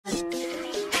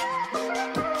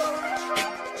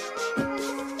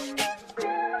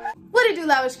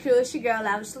Lavish crew, it's your girl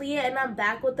Lavish Liyah, and I'm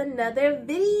back with another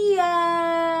video.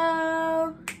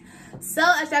 So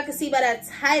as y'all can see by that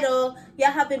title,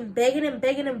 y'all have been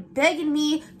begging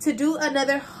me to do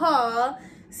another haul.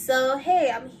 So hey,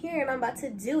 I'm here and I'm about to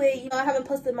do it. You know, I haven't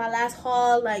posted my last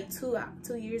haul like two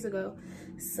years ago.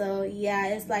 So yeah,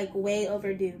 it's like way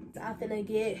overdue. I'm finna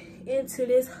get into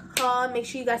this haul. Make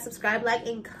sure you guys subscribe, like,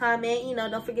 and comment. You know,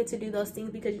 don't forget to do those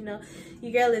things because you know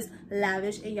your girl is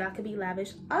lavish and y'all can be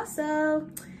lavish also.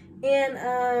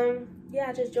 And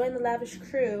yeah, just join the lavish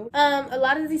crew. A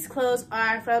lot of these clothes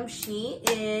are from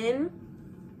SHEIN.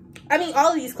 I mean, all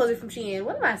of these clothes are from SHEIN.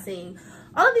 What am I saying?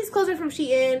 All of these clothes are from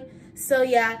SHEIN. So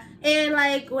yeah, and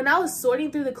like when I was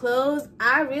sorting through the clothes,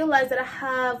 I realized that I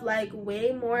have like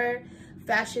way more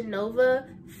Fashion Nova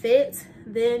fit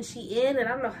than SHEIN, and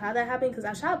I don't know how that happened because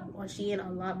I shop on SHEIN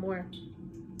a lot more.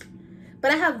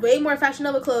 But I have way more Fashion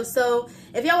Nova clothes. So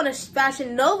if y'all want a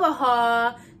Fashion Nova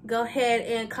haul, go ahead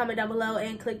and comment down below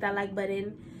and click that like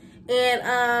button.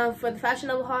 And for the Fashion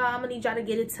Nova haul, I'm gonna need y'all to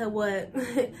get it to what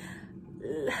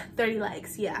 30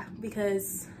 likes, yeah,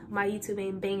 because my YouTube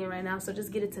ain't banging right now. So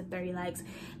just get it to 30 likes,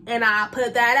 and I'll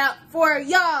put that out for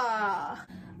y'all.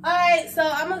 All right, so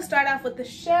I'm gonna start off with the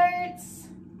shirts.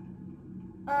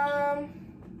 I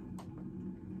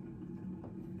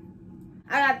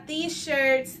got these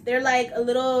shirts. They're like a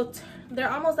little,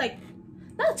 they're almost like,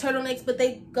 not turtlenecks, but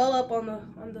they go up on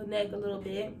the neck a little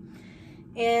bit.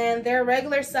 And they're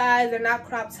regular size, they're not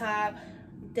crop top.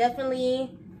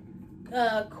 Definitely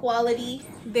quality.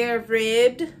 They're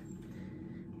ribbed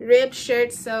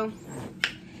shirts, so.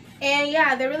 And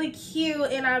yeah, they're really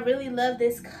cute, and I really love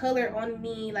this color on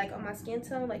me, like on my skin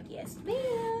tone, like yes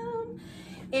ma'am.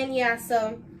 And yeah,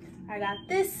 so I got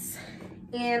this,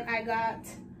 and I got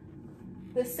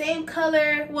the same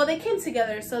color. Well, they came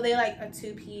together, so they like a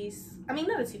two-piece. I mean,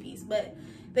 not a two-piece, but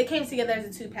they came together as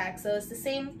a two-pack. So it's the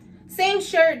same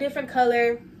shirt, different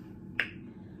color.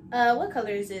 What color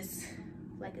is this?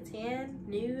 Like a tan,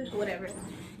 nude, whatever.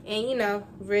 And you know,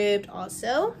 ribbed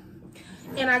also.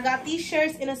 And I got these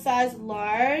shirts in a size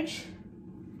large.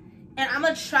 And I'm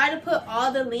going to try to put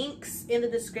all the links in the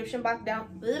description box down.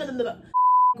 I'm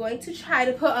going to try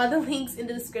to put all the links in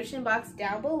the description box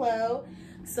down below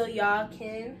so y'all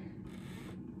can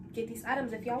get these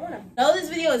items if y'all want them. No, this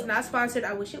video is not sponsored.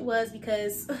 I wish it was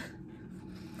because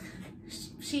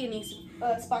she needs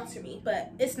to sponsor me,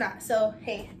 but it's not. So,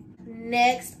 hey.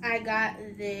 Next, I got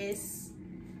this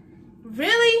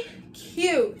really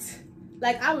cute.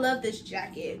 Like, I love this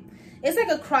jacket. It's like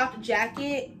a cropped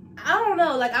jacket. I don't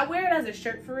know. Like, I wear it as a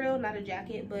shirt for real, not a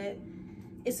jacket. But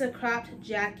it's a cropped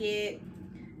jacket.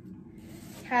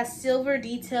 It has silver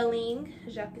detailing.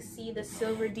 As y'all can see, the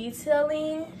silver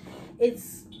detailing.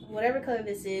 It's whatever color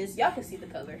this is. Y'all can see the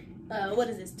color. What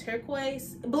is this?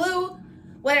 Turquoise? Blue?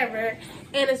 Whatever.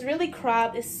 And it's really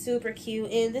cropped. It's super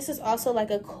cute. And this is also like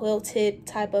a quilted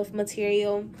type of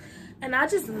material. And I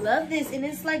just love this. And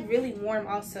it's like really warm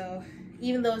also.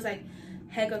 Even though it's like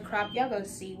hecka cropped, y'all gonna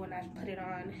see when I put it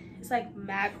on. It's like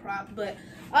mad cropped, but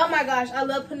oh my gosh, I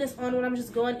love putting this on when I'm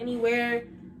just going anywhere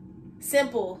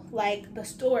simple, like the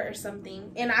store or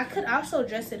something. And I could also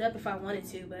dress it up if I wanted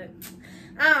to, but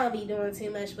I don't be doing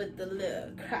too much with the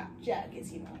little cropped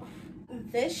jackets, you know.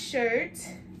 This shirt,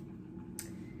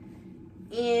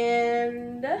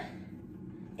 and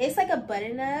it's like a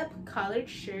button-up collared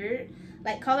shirt.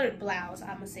 Like collared blouse,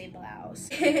 I'm gonna say blouse.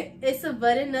 It's a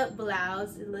button-up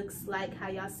blouse. It looks like how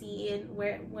y'all see it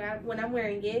when I'm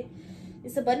wearing it.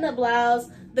 It's a button-up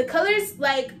blouse. The colors,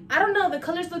 like, I don't know, the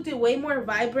colors looked way more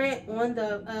vibrant on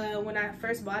the when I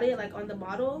first bought it, like on the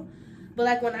model. But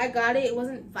like when I got it, it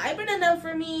wasn't vibrant enough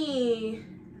for me.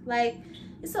 Like,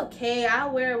 it's okay.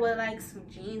 I'll wear it with like some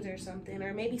jeans or something,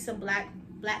 or maybe some black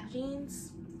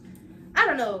jeans. I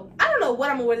don't know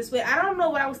what I'm gonna wear this with. I don't know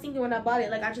what I was thinking when I bought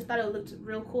it. Like, I just thought it looked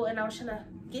real cool, and I was trying to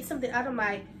get something out of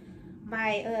my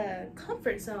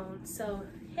comfort zone. So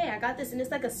hey, I got this, and it's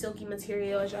like a silky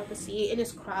material, as y'all can see, and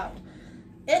it's cropped.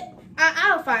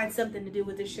 I'll find something to do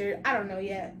with this shirt. I don't know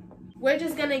yet. We're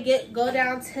just gonna go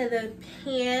down to the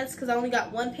pants, because I only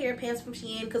got one pair of pants from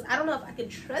SHEIN, because I don't know if I can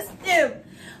trust them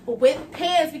with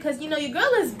pants, because you know your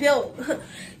girl is built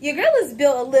your girl is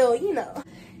built a little, you know.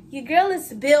 Your girl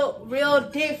is built real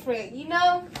different, you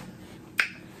know?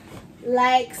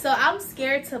 Like, so I'm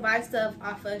scared to buy stuff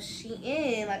off of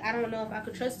SHEIN. Like, I don't know if I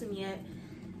could trust them yet.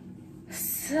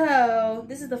 So,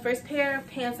 this is the first pair of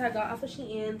pants I got off of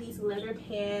SHEIN. These leather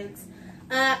pants.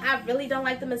 I really don't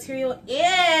like the material.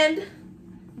 And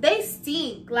they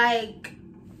stink. Like,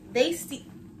 they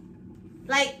stink.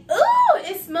 Like, ooh,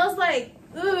 it smells like,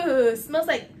 ooh, it smells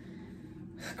like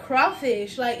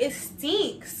crawfish. Like, it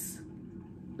stinks.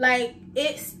 Like,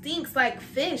 it stinks like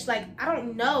fish. Like, I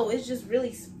don't know. It's just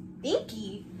really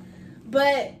stinky.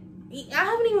 But I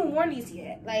haven't even worn these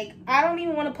yet. Like, I don't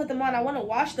even want to put them on. I want to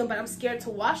wash them, but I'm scared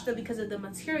to wash them because of the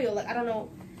material. Like, I don't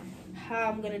know how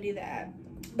I'm going to do that.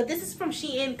 But this is from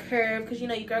SHEIN Curve because, you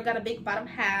know, your girl got a big bottom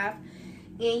half.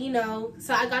 And, you know,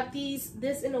 so I got this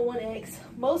in a 1X.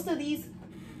 Most of these,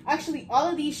 actually, all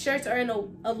of these shirts are in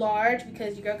a large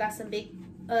because your girl got some big,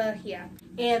 yeah.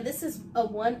 And this is a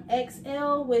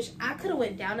 1XL, which I could have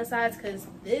went down a size because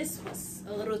this was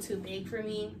a little too big for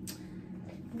me.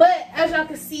 But as y'all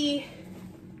can see,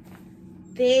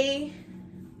 they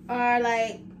are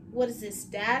like, what is this,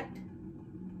 stacked?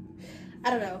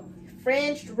 I don't know,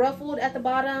 fringed, ruffled at the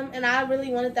bottom. And I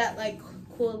really wanted that like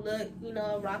cool look, you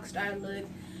know, rock star look.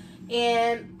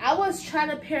 And I was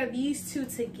trying to pair these two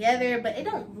together, but it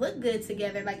don't look good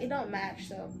together. Like, it don't match.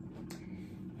 So,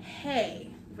 hey,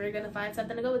 we're going to find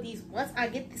something to go with these once I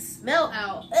get the smell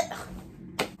out. Ugh.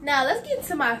 Now, let's get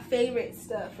to my favorite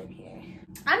stuff from here.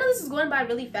 I know this is going by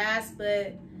really fast,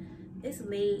 but it's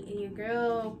late and your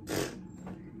girl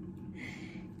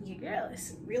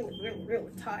is really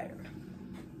tired.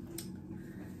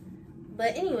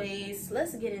 But anyways,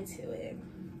 let's get into it.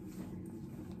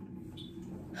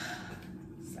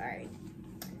 Sorry.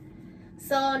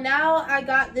 So now I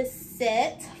got this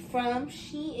set from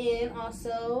SHEIN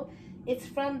also. It's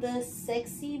from the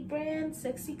Sexy brand,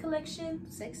 Sexy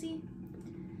collection, Sexy.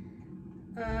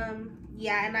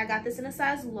 Yeah, and I got this in a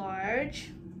size large.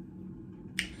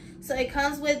 So it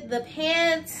comes with the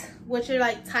pants, which are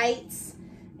like tights,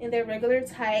 and they're regular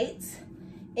tights.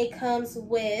 It comes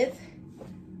with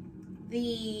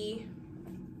the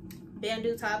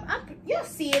bandeau top. You'll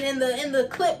see it in the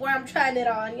clip where I'm trying it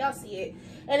on. Y'all see it.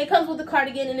 And it comes with the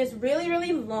cardigan, and it's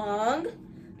really long,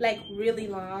 like really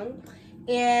long.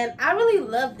 And I really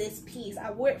love this piece. I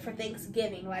wore it for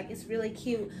Thanksgiving. Like, it's really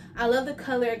cute. I love the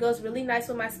color. It goes really nice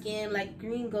with my skin. Like,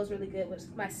 green goes really good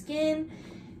with my skin.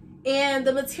 And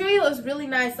the material is really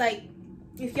nice. Like,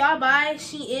 if y'all buy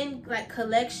SHEIN, like,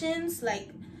 collections, like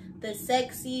the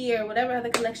Sexy or whatever other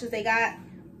collections they got,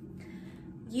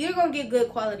 you're gonna get good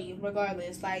quality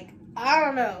regardless. Like, I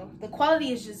don't know. The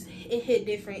quality is just, it hit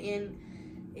different. And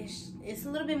it's a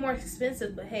little bit more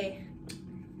expensive, but hey.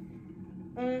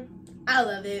 I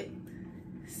love it.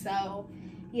 So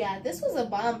yeah, this was a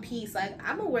bomb piece. Like,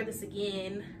 I'm gonna wear this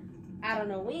again. I don't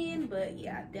know when, but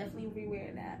yeah, definitely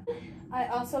re-wearing that. I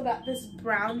also got this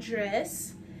brown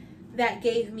dress that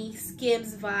gave me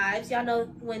Skims vibes. Y'all know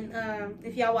when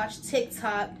if y'all watch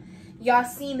TikTok, y'all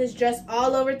seen this dress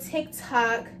all over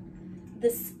TikTok.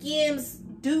 The Skims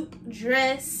dupe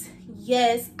dress.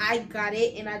 Yes, I got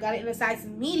it, and I got it in a size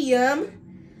medium.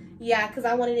 Yeah, because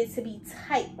I wanted it to be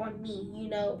tight on me, you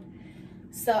know.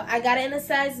 So I got it in a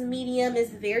size medium. It's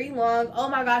very long. Oh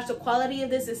my gosh, the quality of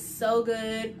this is so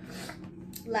good.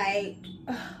 Like,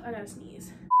 I gotta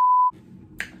sneeze.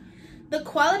 The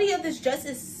quality of this dress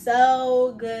is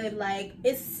so good. Like,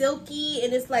 it's silky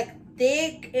and it's like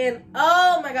thick, and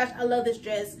oh my gosh, I love this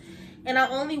dress. And I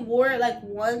only wore it like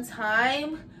one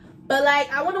time, but like,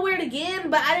 I want to wear it again,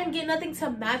 but I didn't get nothing to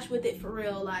match with it for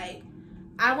real. Like,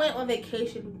 I went on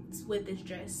vacation with this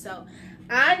dress, so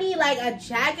I need like a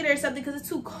jacket or something because it's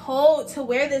too cold to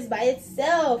wear this by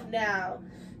itself now.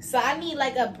 So I need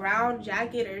like a brown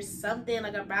jacket or something,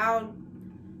 like a brown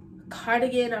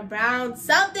cardigan, a brown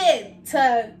something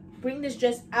to bring this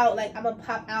dress out. Like, I'm gonna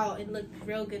pop out and look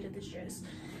real good in this dress.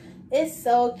 It's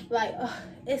so like,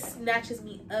 it snatches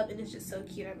me up and it's just so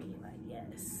cute. I mean, like,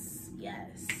 yes.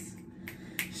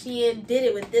 SHEIN did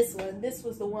it with this one. This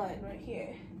was the one right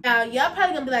here. Now, y'all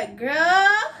probably gonna be like, girl,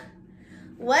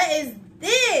 what is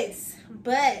this?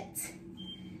 But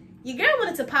your girl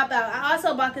wanted to pop out. I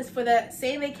also bought this for the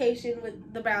same vacation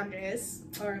with the brown dress,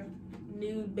 or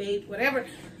nude babe, whatever,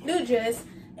 nude dress.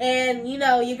 And, you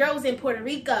know, your girl was in Puerto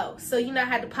Rico, so, you know, I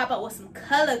had to pop out with some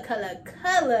color.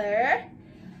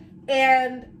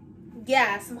 And,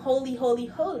 yeah, some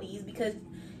holies because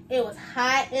it was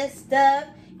hot and stuff.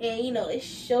 And, you know, it's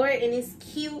short and it's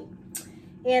cute.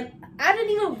 And I didn't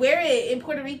even wear it in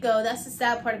Puerto Rico. That's the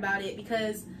sad part about it,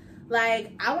 because,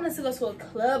 like, I wanted to go to a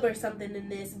club or something in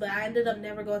this, but I ended up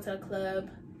never going to a club.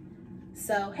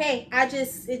 So, hey,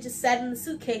 it just sat in the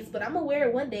suitcase, but I'm gonna wear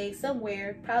it one day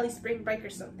somewhere, probably spring break or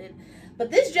something.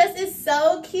 But this dress is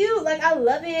so cute. Like, I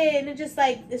love it, and it just,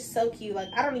 like, it's so cute. Like,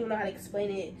 I don't even know how to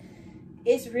explain it.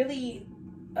 It's really,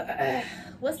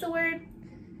 what's the word?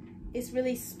 It's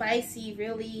really spicy,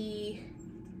 really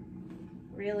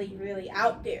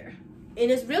out there.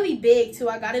 And it's really big, too.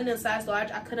 I got it in a size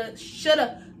large. I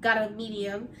shoulda got a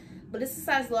medium, but it's a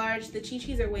size large. The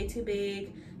chi-chis are way too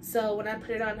big. So when I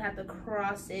put it on, I have to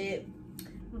cross it.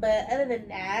 But other than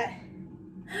that,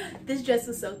 this dress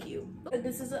was so cute.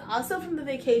 This is also from the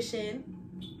vacation.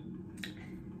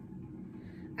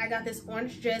 I got this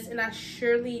orange dress, and I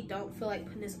surely don't feel like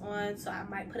putting this on, so I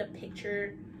might put a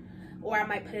picture, or I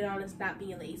might put it on as not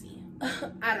being lazy.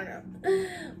 I don't know.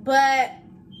 But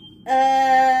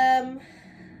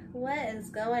what is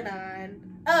going on?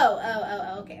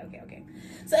 Okay.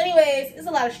 So anyways, there's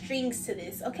a lot of strings to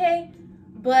this, okay?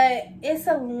 But it's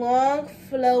a long,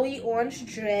 flowy orange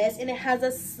dress, and it has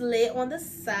a slit on the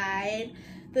side.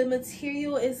 The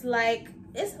material is like,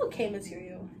 it's okay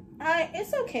material.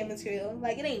 It's okay material.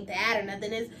 Like, it ain't bad or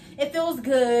nothing. It feels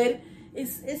good.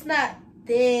 It's not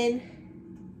thin.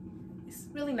 It's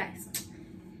really nice.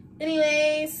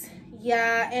 Anyways,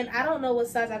 yeah, and I don't know what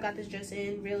size I got this dress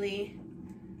in, really.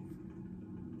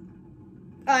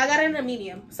 Oh, I got it in a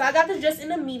medium. So I got this dress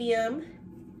in a medium.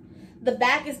 The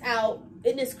back is out.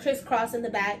 It is crisscross in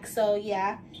the back, so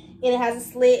yeah. And it has a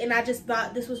slit, and I just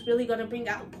thought this was really gonna bring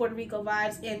out Puerto Rico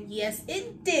vibes, and yes,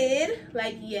 it did.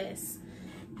 Like, yes,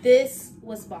 this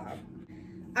was bomb.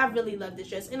 I really love this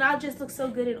dress, and I just look so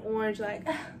good in orange. Like,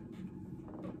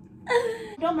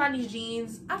 don't mind these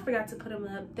jeans. I forgot to put them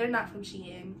up. They're not from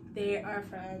SHEIN. They are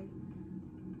from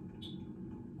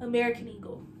American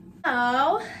Eagle.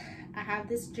 Now, I have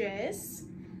this dress.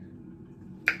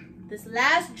 This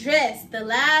last dress, the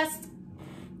last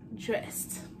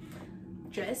dress.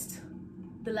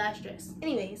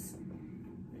 Anyways,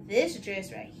 this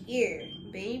dress right here,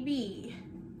 baby.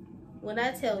 When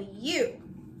I tell you,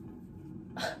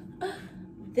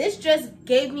 this dress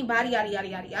gave me body yaddy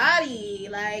yaddy yaddy yaddy.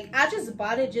 Like, I just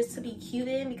bought it just to be cute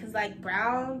in, because like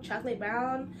brown, chocolate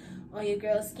brown on your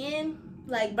girl's skin.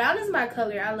 Like, brown is my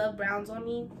color. I love browns on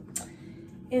me.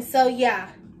 And so yeah,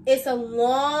 it's a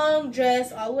long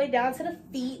dress all the way down to the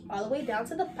feet, all the way down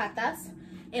to the patas.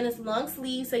 And it's long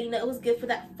sleeve, so you know it was good for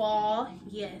that fall.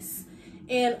 Yes.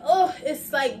 And oh,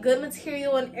 it's like good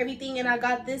material and everything. And I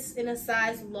got this in a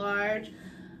size large.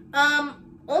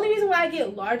 Only reason why I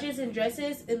get larges in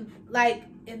dresses, and like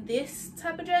in this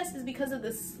type of dress, is because of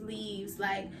the sleeves.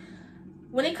 Like,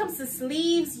 when it comes to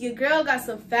sleeves, your girl got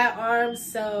some fat arms,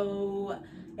 so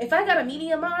if I got a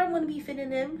medium, my arm wouldn't be fitting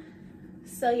them.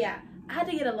 So yeah, I had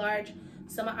to get a large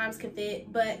so my arms can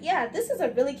fit. But yeah, this is a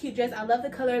really cute dress. I love the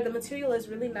color. The material is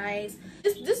really nice.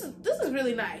 This is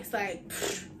really nice. Like,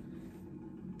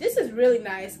 this is really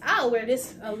nice. I'll wear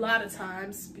this a lot of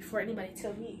times before anybody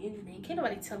tell me anything. Can't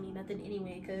nobody tell me nothing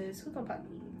anyway, because who gonna pop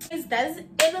me? That is the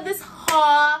end of this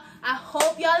haul. I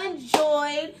hope y'all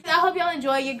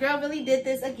enjoyed. Your girl really did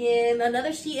this again.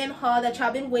 Another SHEIN haul that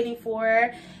y'all been waiting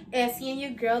for and seeing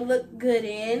your girl look good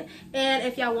in. And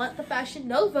if y'all want the Fashion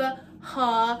Nova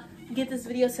haul, get this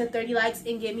video to 30 likes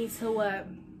and get me to what?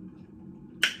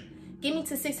 Get me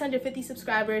to 650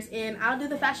 subscribers, and I'll do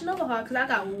the Fashion Nova haul, because I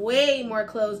got way more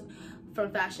clothes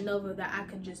from Fashion Nova that I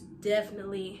can just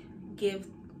definitely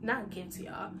not give to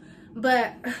y'all,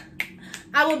 but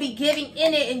I will be giving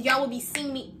in it, and y'all will be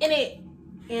seeing me in it,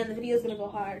 and the video is gonna go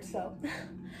hard. So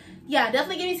yeah,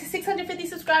 definitely give me to 650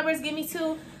 subscribers. Give me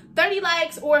to 30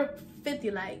 likes or 50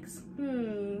 likes.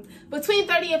 Between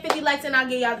 30 and 50 likes, and I'll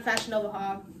get y'all the Fashion Nova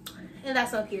haul. And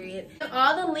that's on period. And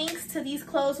all the links to these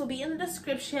clothes will be in the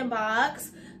description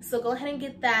box, so go ahead and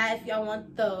get that if y'all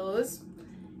want those.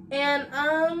 And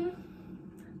I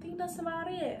think that's about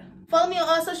it. Follow me on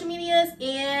all social medias,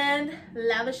 and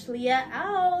Lavish Liyah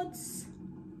out.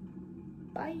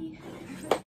 Bye.